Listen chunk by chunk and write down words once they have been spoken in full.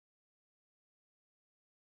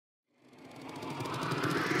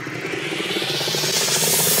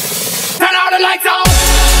lights on.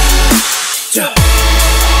 Turn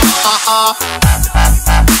all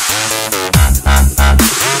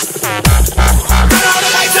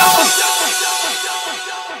the lights on.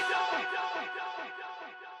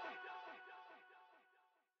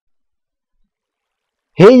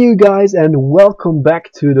 Hey you guys, and welcome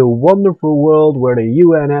back to the wonderful world where the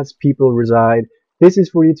UNS people reside. This is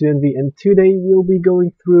For You to Envy, and today we'll be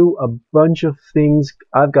going through a bunch of things.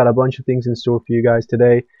 I've got a bunch of things in store for you guys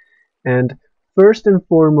today. And first and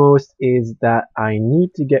foremost is that I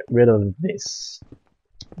need to get rid of this.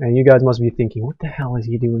 And you guys must be thinking, what the hell is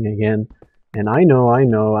he doing again? And I know,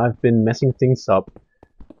 I've been messing things up.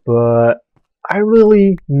 But I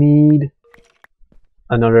really need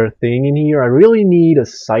another thing in here. I really need a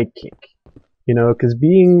sidekick, you know, because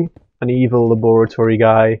being an evil laboratory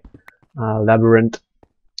guy, labyrinth,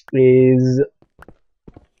 is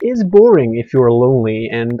boring if you're lonely,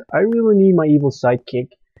 and I really need my evil sidekick.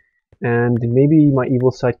 And maybe my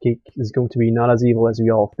evil sidekick is going to be not as evil as we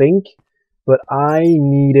all think, but I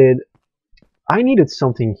needed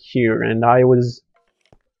something here, and I was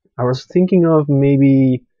thinking of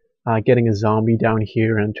maybe getting a zombie down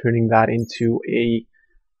here and turning that into a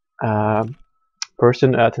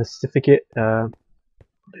person, certificate, what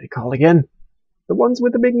do they call it again? The ones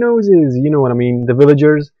with the big noses, you know what I mean, the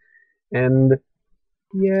villagers. And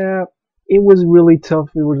yeah, it was really tough,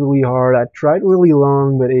 it was really hard, I tried really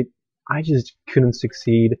long, but I just couldn't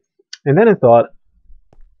succeed. And then I thought,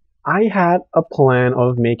 I had a plan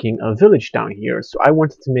of making a village down here, so I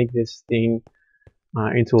wanted to make this thing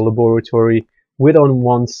into a laboratory with on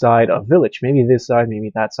one side a village, maybe this side,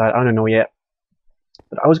 maybe that side, I don't know yet.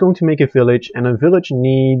 But I was going to make a village, and a village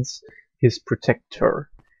needs his protector.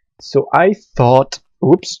 So I thought,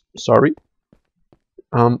 oops, sorry.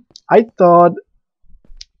 I thought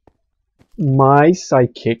my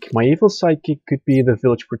sidekick, my evil sidekick, could be the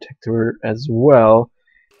village protector as well.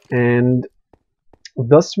 And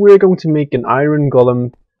thus we're going to make an iron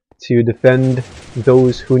golem to defend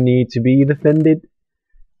those who need to be defended.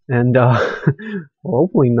 And well,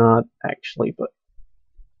 hopefully not actually, but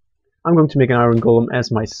I'm going to make an iron golem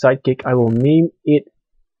as my sidekick. I will name it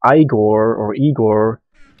Igor or Igor.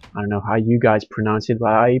 I don't know how you guys pronounce it, but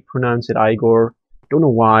I pronounce it Igor. Don't know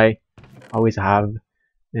why. I always have.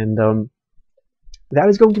 And that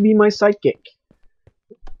is going to be my sidekick.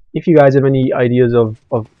 If you guys have any ideas of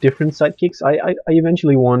different sidekicks, I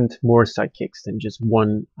eventually want more sidekicks than just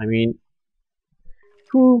one. I mean,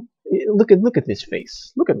 look at this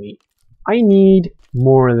face. Look at me. I need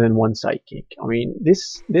more than one sidekick. I mean,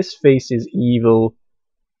 this face is evil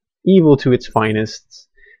to its finest,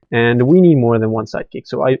 and we need more than one sidekick.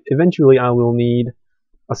 So eventually I will need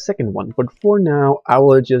a second one. But for now, I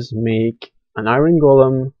will just make an iron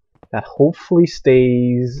golem that hopefully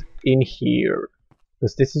stays in here,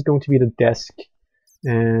 because this is going to be the desk,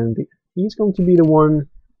 and he's going to be the one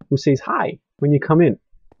who says hi when you come in.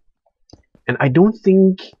 And I don't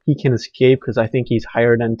think he can escape, because I think he's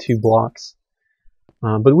higher than 2 blocks.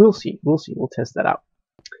 But we'll see. We'll test that out.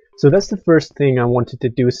 So that's the first thing I wanted to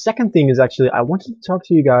do. Second thing is actually I wanted to talk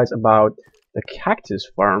to you guys about the cactus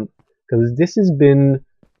farm, because this has been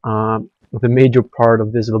the major part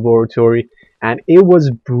of this laboratory, and it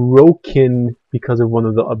was broken because of one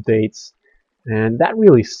of the updates, and that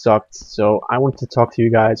really sucked. So I want to talk to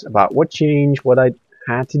you guys about what changed, what I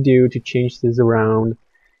had to do to change this around.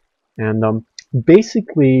 And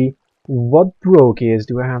basically, what broke is,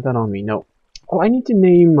 do I have that on me? No. Oh, I need to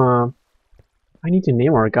name our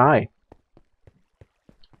guy.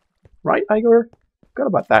 Right, Igor? Forgot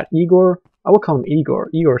about that. Igor. I will call him Igor.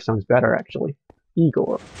 Igor sounds better, actually.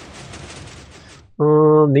 Igor.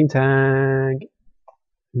 Name tag.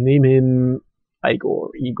 Name him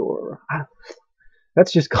Igor. Igor.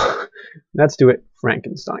 Let's just call. Let's do it.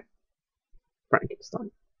 Frankenstein.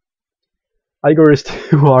 Frankenstein. Igor is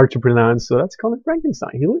too hard to pronounce, so let's call it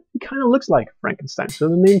Frankenstein. He kind of looks like Frankenstein, so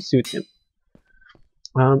the name suits him.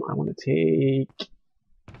 I want to take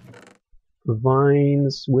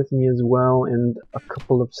vines with me as well, and a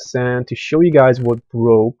couple of sand to show you guys what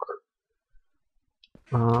broke.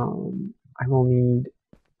 I will need.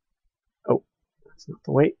 Oh, that's not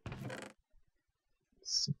the way.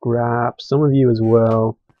 Let's grab some of you as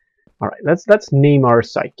well. All right, let's name our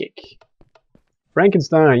sidekick.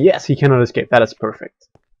 Frankenstein. Yes, he cannot escape. That is perfect.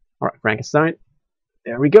 All right, Frankenstein.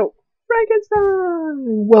 There we go.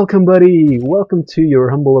 Frankenstein! Welcome, buddy. Welcome to your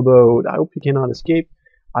humble abode. I hope you cannot escape.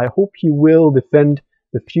 I hope you will defend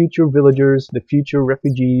the future villagers, the future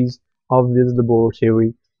refugees of this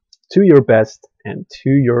laboratory to your best and to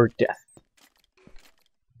your death.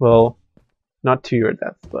 Well, not to your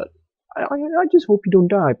death, but I just hope you don't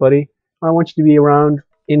die, buddy. I want you to be around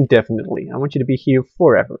indefinitely. I want you to be here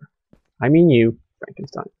forever. I mean you,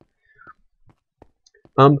 Frankenstein.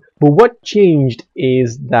 But what changed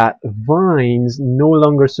is that vines no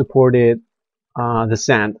longer supported the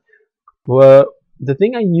sand. Well, the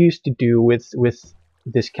thing I used to do with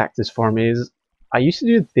this cactus farm is I used to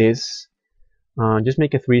do this. Just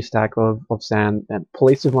make a 3 stack of sand and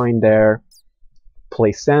place a vine there,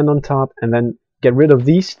 place sand on top, and then get rid of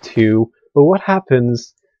these 2. But what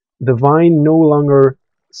happens? The vine no longer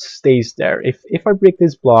stays there. If I break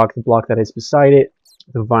this block, the block that is beside it,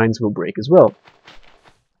 the vines will break as well.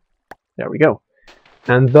 There we go.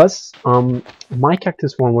 And thus, my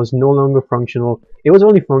cactus farm was no longer functional. It was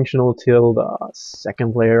only functional till the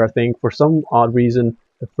 2nd layer, I think. For some odd reason,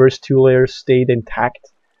 the first 2 layers stayed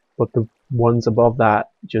intact, but the ones above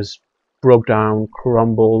that just broke down,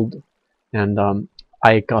 crumbled, and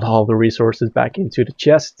I got all the resources back into the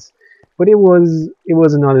chests. But it was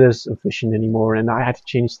not as efficient anymore, and I had to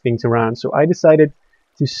change things around. So I decided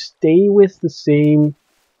to stay with the same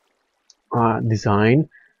design,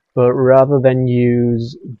 but rather than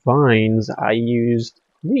use vines, I used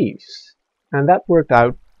leaves, and that worked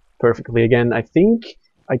out perfectly. Again, I think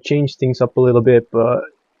I changed things up a little bit, but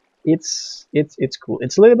it's cool.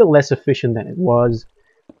 It's a little bit less efficient than it was,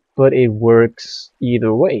 but it works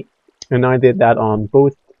either way. And I did that on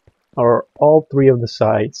both or all 3 of the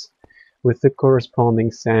sides with the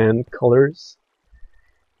corresponding sand colors,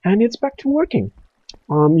 and it's back to working.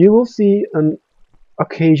 You will see an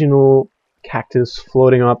occasional cactus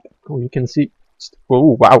floating up. Oh, you can see.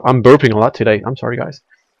 Oh wow, I'm burping a lot today. I'm sorry, guys.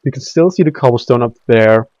 You can still see the cobblestone up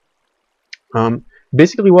there.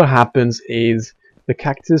 Basically, what happens is the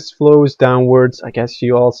cactus flows downwards. I guess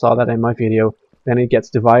you all saw that in my video. Then it gets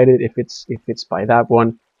divided. If it's by that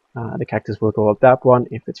one, the cactus will go up that one.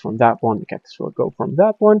 If it's from that one, the cactus will go from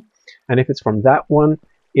that one. And if it's from that one,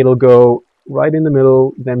 it'll go right in the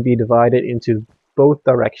middle, then be divided into both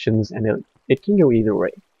directions, and it can go either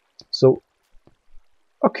way. So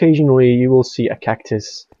occasionally you will see a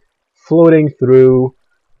cactus floating through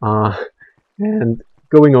and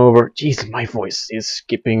going over. Jeez, my voice is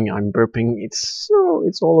skipping. I'm burping. It's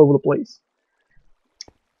all over the place.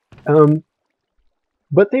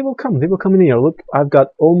 But they will come. They will come in here. Look, I've got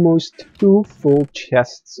almost 2 full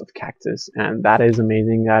chests of cactus, and that is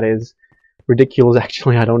amazing. That is ridiculous.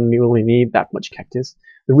 Actually, I don't really need that much cactus.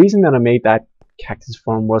 The reason that I made that cactus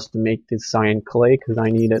farm was to make this cyan clay, because I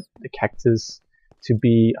needed the cactus to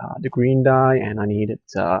be the green dye, and I needed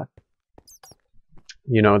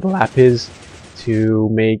you know, the lapis to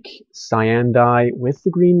make cyan dye with the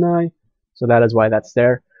green dye. So that is why that's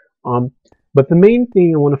there. But the main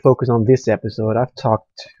thing I want to focus on this episode, I've talked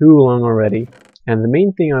too long already, and the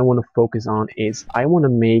main thing I want to focus on is I want to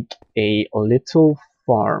make a little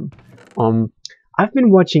farm. I've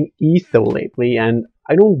been watching Etho lately, and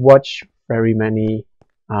I don't watch very many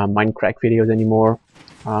Minecraft videos anymore.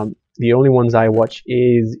 The only ones I watch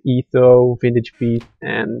is Etho, Vintage Beat,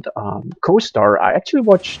 and CoStar. I actually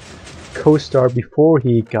watched CoStar before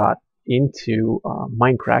he got into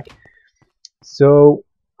Minecraft. So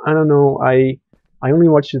I don't know, I only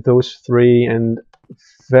watched those 3 and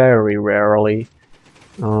very rarely.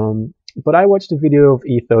 But I watched a video of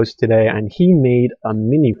Ethos today, and he made a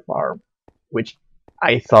mini farm, which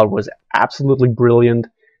I thought was absolutely brilliant,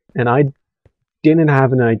 and I didn't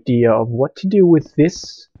have an idea of what to do with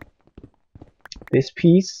this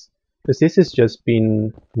piece, because this has just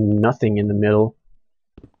been nothing in the middle.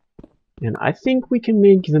 And I think we can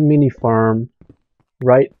make the mini farm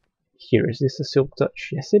right here. Is this a silk touch?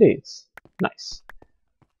 Yes, it is. Nice.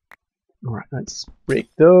 Alright, let's break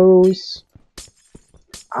those.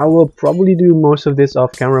 I will probably do most of this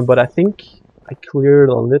off camera, but I think I cleared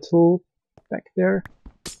a little back there.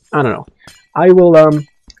 I don't know. I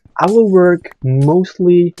will work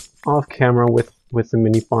mostly off camera with the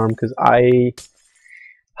mini farm, because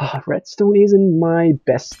redstone isn't my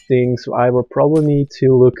best thing, so I will probably need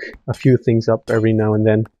to look a few things up every now and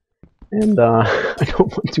then. And I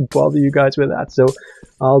don't want to bother you guys with that, so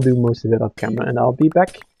I'll do most of it off camera, and I'll be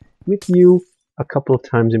back with you a couple of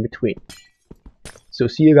times in between. So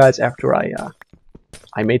see you guys after I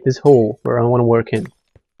made this hole where I want to work in.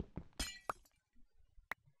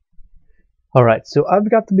 Alright, so I've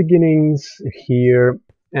got the beginnings here,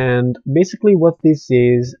 and basically what this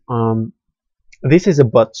is a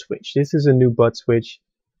butt switch. This is a new butt switch.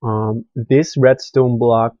 This redstone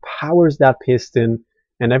block powers that piston,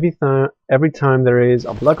 and every time there is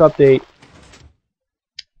a block update,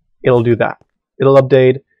 it'll do that. It'll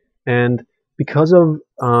update, and because of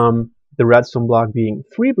the redstone block being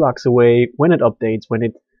 3 blocks away, when it updates, when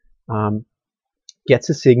it gets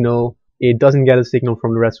a signal, it doesn't get a signal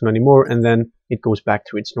from the redstone anymore, and then it goes back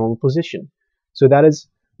to its normal position. So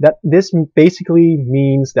this basically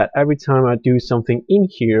means that every time I do something in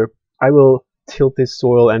here, I will tilt this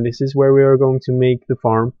soil, and this is where we are going to make the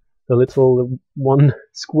farm, the little 1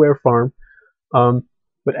 square farm.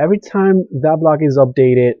 But every time that block is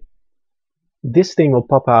updated, this thing will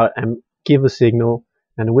pop out and give a signal,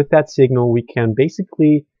 and with that signal we can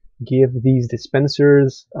basically give these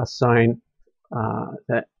dispensers a sign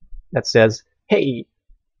that says, hey,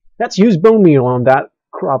 let's use bone meal on that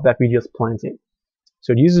crop that we just planted.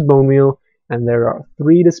 So it uses bone meal, and there are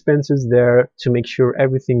 3 dispensers there to make sure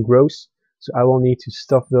everything grows. So I will need to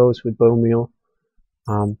stuff those with bone meal.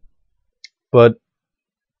 But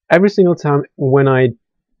every single time when I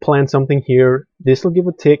plant something here, this will give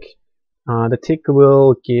a tick. The tick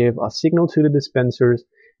will give a signal to the dispensers,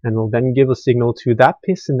 and will then give a signal to that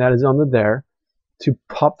piston that is under there to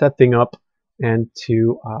pop that thing up and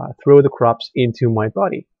to throw the crops into my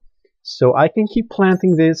body. So I can keep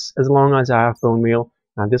planting this as long as I have bone meal,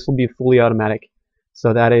 and this will be fully automatic.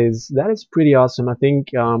 So that is pretty awesome. I think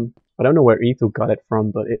I don't know where Etho got it from,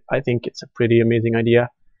 but I think it's a pretty amazing idea.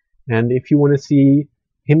 And if you want to see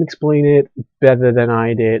him explain it better than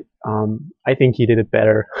I did, I think he did it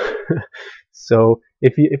better. So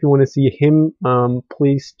if you want to see him,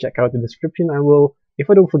 please check out the description. If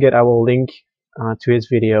I don't forget, I will link to his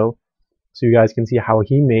video so you guys can see how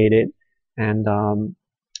he made it. And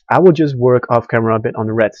I will just work off camera a bit on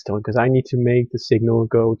the redstone because I need to make the signal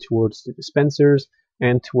go towards the dispensers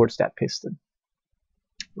and towards that piston.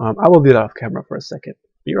 I will do that off camera for a second.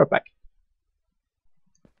 Be right back.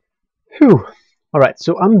 Whew. Alright,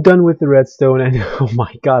 so I'm done with the redstone, and oh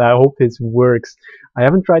my god, I hope this works. I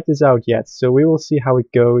haven't tried this out yet, so we will see how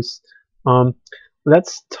it goes.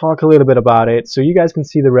 Let's talk a little bit about it. So you guys can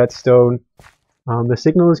see the redstone. The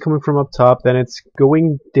signal is coming from up top, then it's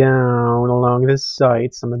going down along the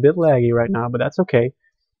sides. I'm a bit laggy right now, but that's okay.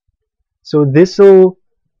 So this'll,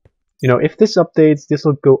 if this updates, this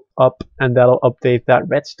will go up, and that'll update that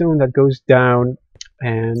redstone that goes down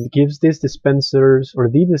and gives these dispensers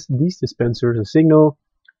a signal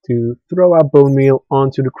to throw out bone meal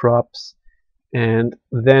onto the crops. And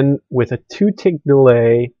then with a 2-tick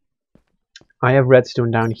delay, I have redstone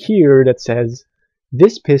down here that says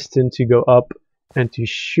this piston to go up and to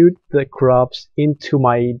shoot the crops into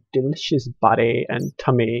my delicious body and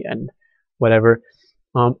tummy and whatever.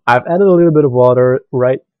 I've added a little bit of water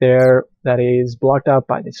right there that is blocked out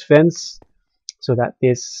by this fence so that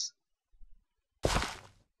this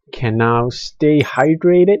can now stay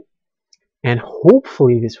hydrated, and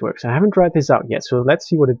hopefully this works. I haven't tried this out yet, so let's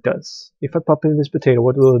see what it does. If I pop in this potato,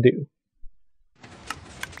 what will it do?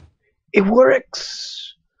 It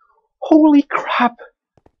works! Holy crap!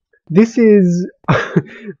 This is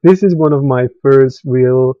this is one of my first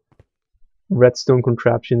real redstone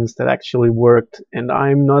contraptions that actually worked, and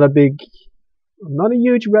I'm not a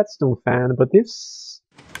huge redstone fan, but this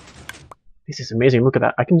is amazing. Look at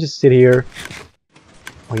that. I can just sit here.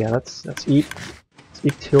 Oh yeah, let's eat. Let's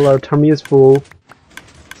eat till our tummy is full.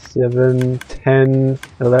 7, 10,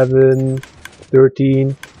 11,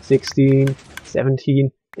 13, 16,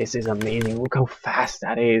 17. This is amazing. Look how fast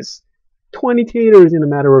that is. 20 taters in a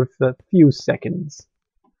matter of a few seconds.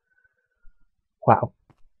 Wow.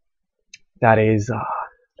 That is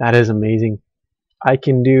amazing. I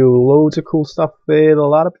can do loads of cool stuff with a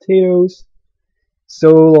lot of potatoes. So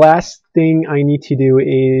last thing I need to do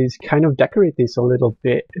is kind of decorate this a little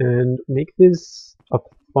bit and make this a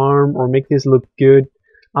farm, or make this look good.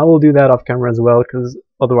 I will do that off camera as well, because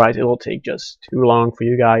otherwise it will take just too long for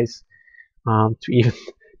you guys to even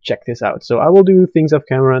check this out. So I will do things off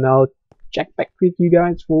camera, and I'll check back with you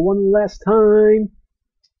guys for one last time.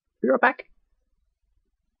 Be right back.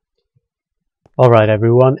 Alright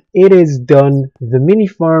everyone, it is done. The mini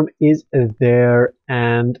farm is there,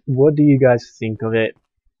 and what do you guys think of it?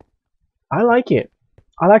 I like it.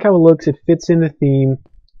 I like how it looks. It fits in the theme,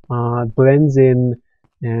 blends in,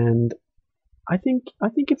 and I think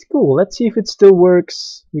it's cool. Let's see if it still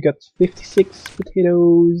works. We got 56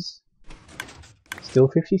 potatoes. Still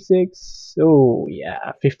 56. Oh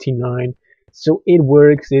yeah, 59. So it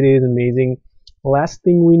works. It is amazing. Last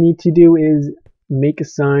thing we need to do is make a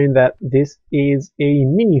sign that this is a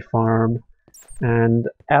mini farm, and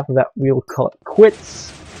after that we'll call it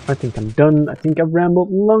quits. I think I'm done. I think I've rambled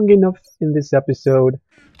long enough in this episode,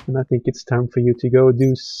 and I think it's time for you to go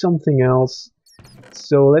do something else.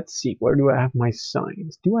 So let's see, where do I have my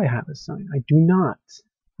signs? Do I have a sign? I do not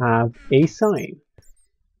have a sign.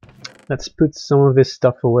 Let's put some of this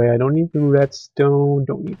stuff away. I don't need the redstone,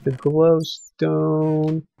 don't need the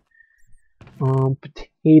glowstone.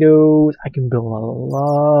 Potatoes. I can build a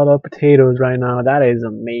lot of potatoes right now. That is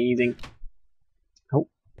amazing. Oh,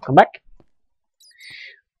 come back.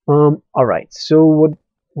 All right. So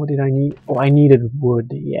what did I need? Oh, I needed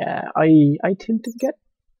wood. Yeah, I tend to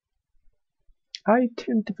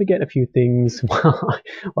forget a few things while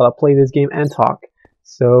I play this game and talk.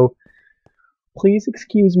 So please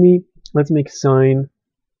excuse me. Let's make a sign.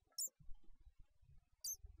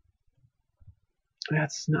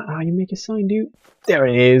 That's not how you make a sign, dude. There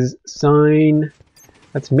it is. Sign.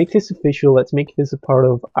 Let's make this official. Let's make this a part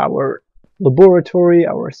of our laboratory,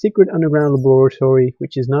 our secret underground laboratory,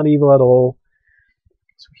 which is not evil at all.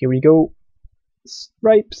 So here we go.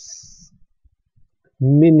 Stripes.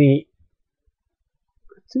 Mini.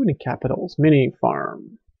 Let's do it in capitals. Mini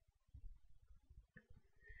farm.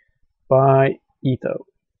 By Etho.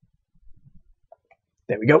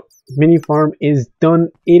 There we go. Mini farm is done.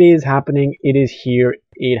 It is happening. It is here.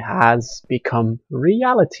 It has become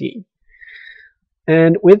reality.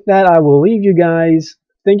 And with that, I will leave you guys.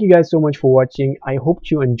 Thank you guys so much for watching. I hope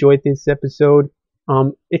you enjoyed this episode.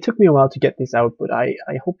 It took me a while to get this out, but I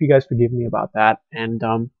hope you guys forgive me about that. And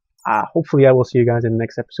hopefully I will see you guys in the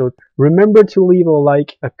next episode. Remember to leave a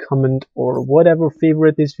like, a comment, or whatever,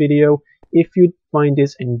 favorite this video if you find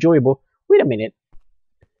this enjoyable. Wait a minute.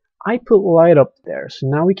 I put light up there, so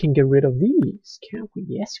now we can get rid of these, can't we?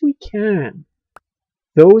 Yes, we can.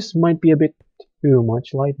 Those might be a bit too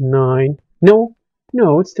much light. 9. No,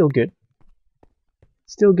 it's still good.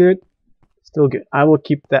 Still good. Still good. I will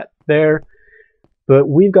keep that there. But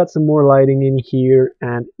we've got some more lighting in here,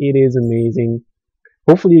 and it is amazing.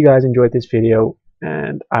 Hopefully you guys enjoyed this video,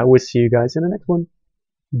 and I will see you guys in the next one.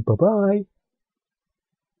 Bye-bye.